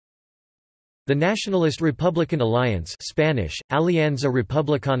The Nationalist Republican Alliance (Spanish: Alianza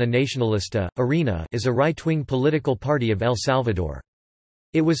Republicana Nacionalista, ARENA) is a right-wing political party of El Salvador.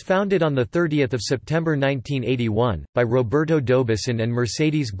 It was founded on 30 September 1981, by Roberto D'Aubuisson and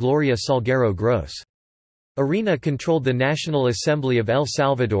Mercedes Gloria Salguero Gross. ARENA controlled the National Assembly of El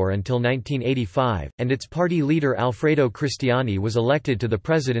Salvador until 1985, and its party leader Alfredo Cristiani was elected to the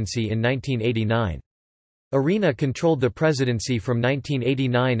presidency in 1989. ARENA controlled the presidency from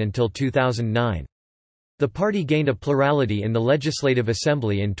 1989 until 2009. The party gained a plurality in the Legislative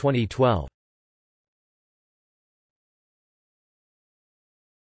Assembly in 2012.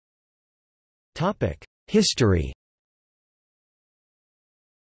 History.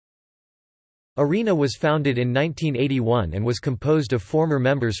 ARENA was founded in 1981 and was composed of former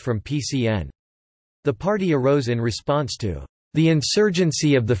members from PCN. The party arose in response to the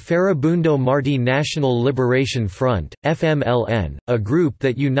insurgency of the Farabundo Martí National Liberation Front, FMLN, a group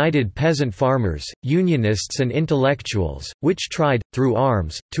that united peasant farmers, unionists and intellectuals, which tried, through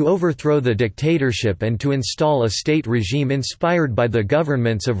arms, to overthrow the dictatorship and to install a state regime inspired by the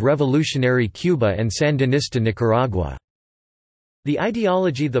governments of revolutionary Cuba and Sandinista Nicaragua. The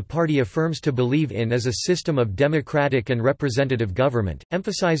ideology the party affirms to believe in is a system of democratic and representative government,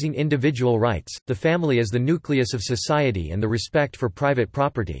 emphasizing individual rights, the family as the nucleus of society and the respect for private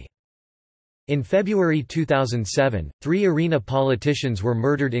property. In February 2007, 3 ARENA politicians were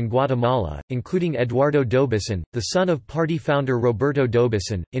murdered in Guatemala, including Eduardo D'Aubuisson, the son of party founder Roberto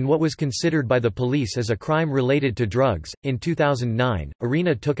D'Aubuisson, in what was considered by the police as a crime related to drugs. In 2009,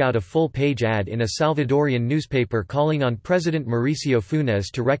 ARENA took out a full-page ad in a Salvadorian newspaper calling on President Mauricio Funes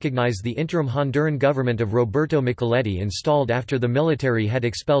to recognize the interim Honduran government of Roberto Micheletti installed after the military had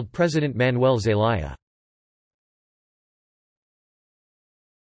expelled President Manuel Zelaya.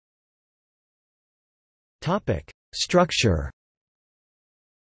 Structure.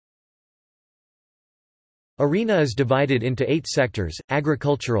 ARENA is divided into 8 sectors: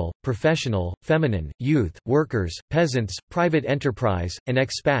 agricultural, professional, feminine, youth, workers, peasants, private enterprise, and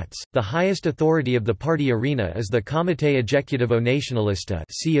expats. The highest authority of the party ARENA is the Comité Ejecutivo Nacionalista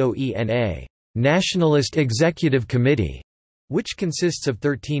 (COENA), Nationalist Executive Committee, which consists of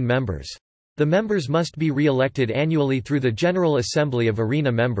 13 members. The members must be re-elected annually through the General Assembly of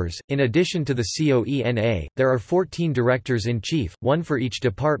ARENA members. In addition to the COENA, there are 14 directors-in-chief, one for each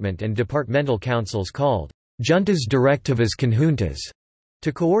department, and departmental councils called Juntas Directivas Conjuntas,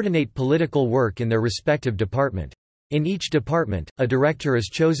 to coordinate political work in their respective department. In each department, a director is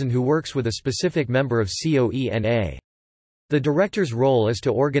chosen who works with a specific member of COENA. The director's role is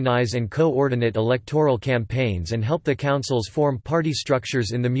to organize and coordinate electoral campaigns and help the councils form party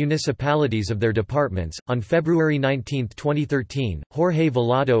structures in the municipalities of their departments. On February 19, 2013, Jorge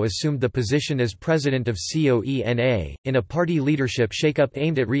Velado assumed the position as president of COENA, in a party leadership shakeup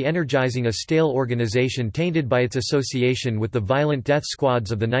aimed at re-energizing a stale organization tainted by its association with the violent death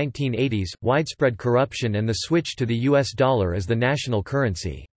squads of the 1980s, widespread corruption, and the switch to the US dollar as the national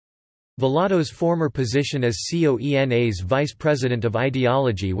currency. Velado's former position as COENA's vice president of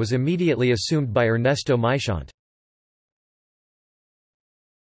ideology was immediately assumed by Ernesto Maichant.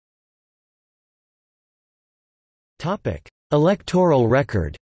 Electoral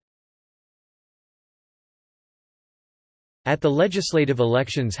record. At the legislative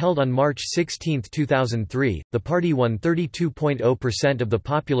elections held on March 16, 2003, the party won 32.0% of the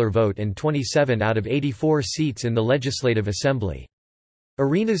popular vote and 27 out of 84 seats in the Legislative Assembly.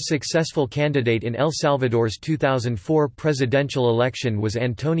 ARENA's successful candidate in El Salvador's 2004 presidential election was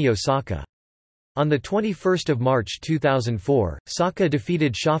Antonio Saca. On 21 March 2004, Saca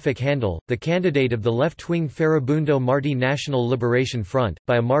defeated Shafik Handel, the candidate of the left-wing Farabundo Martí National Liberation Front,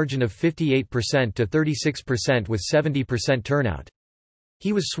 by a margin of 58% to 36% with 70% turnout.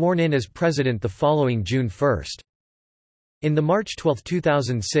 He was sworn in as president the following June 1. In the March 12,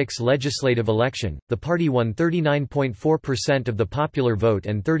 2006 legislative election, the party won 39.4% of the popular vote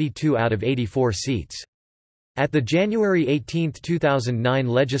and 32 out of 84 seats. At the January 18, 2009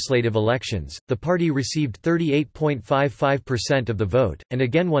 legislative elections, the party received 38.55% of the vote, and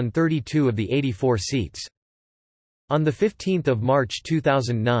again won 32 of the 84 seats. On 15 March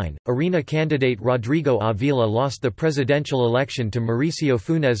 2009, ARENA candidate Rodrigo Avila lost the presidential election to Mauricio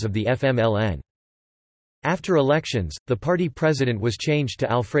Funes of the FMLN. After elections, the party president was changed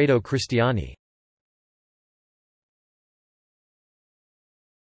to Alfredo Cristiani.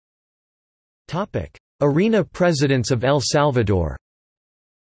 ARENA presidents of El Salvador.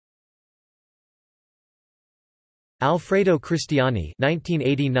 Alfredo Cristiani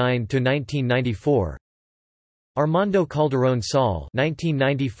 (1989–1994), Armando Calderón Saul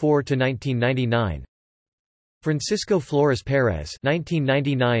 (1994–1999), Francisco Flores Perez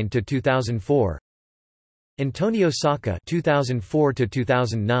 (1999–2004), Antonio Sacca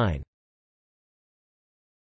 (2004–2009).